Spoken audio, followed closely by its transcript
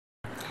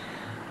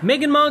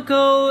Meghan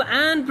Markle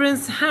and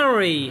Prince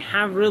Harry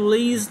have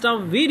released a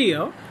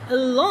video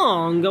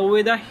along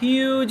with a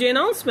huge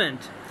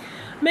announcement.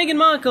 Meghan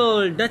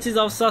Markle, Duchess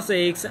of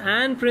Sussex,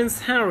 and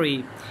Prince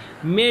Harry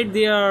made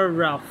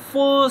their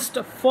first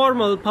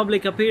formal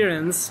public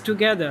appearance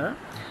together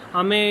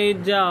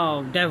amid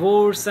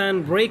divorce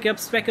and breakup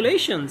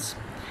speculations.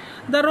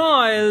 The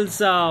royals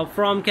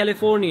from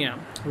California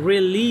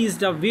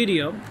released a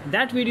video.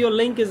 That video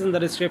link is in the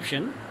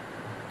description.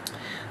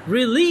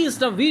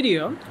 Released a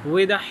video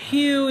with a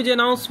huge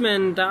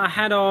announcement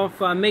ahead of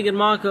Meghan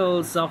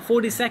Markle's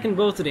 42nd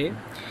birthday.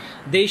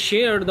 They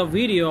shared the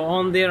video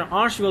on their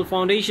Archwell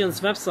Foundation's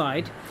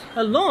website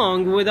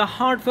along with a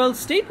heartfelt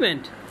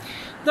statement.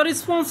 The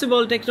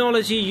Responsible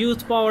Technology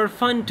Youth Power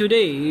Fund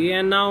today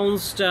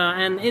announced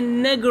an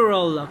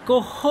inaugural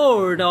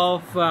cohort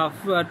of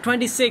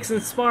 26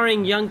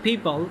 inspiring young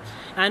people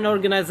and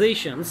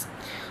organizations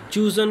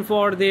chosen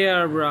for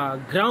their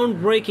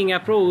groundbreaking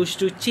approach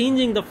to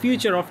changing the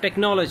future of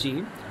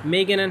technology,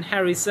 Meghan and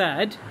Harry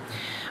said.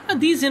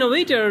 These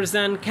innovators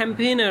and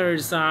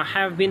campaigners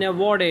have been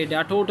awarded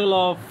a total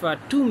of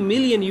 $2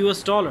 million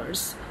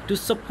to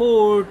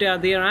support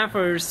their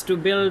efforts to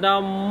build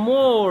a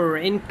more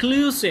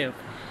inclusive,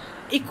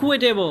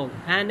 equitable,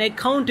 and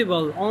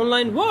accountable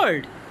online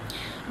world.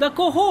 The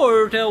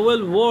cohort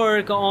will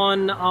work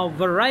on a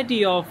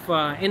variety of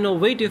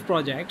innovative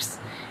projects,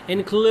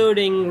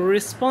 including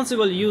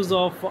responsible use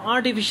of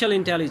artificial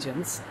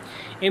intelligence,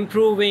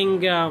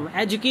 improving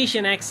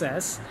education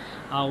access,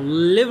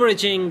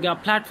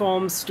 leveraging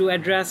platforms to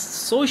address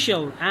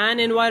social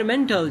and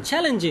environmental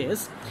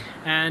challenges,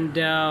 and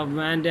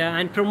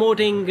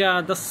promoting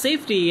the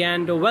safety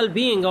and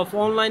well-being of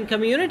online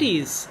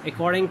communities,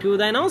 according to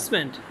the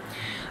announcement.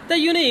 The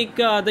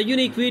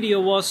unique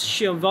video was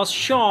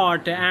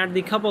shot at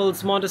the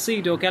couple's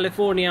Montecito,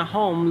 California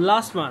home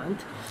last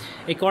month,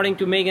 according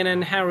to Meghan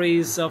and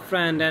Harry's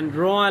friend and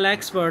royal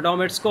expert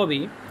Omid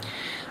Scobie.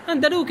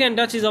 And the Duke and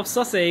Duchess of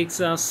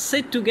Sussex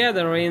sit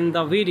together in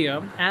the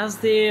video as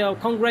they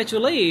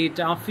congratulate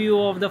a few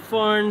of the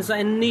fund's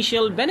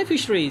initial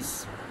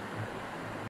beneficiaries.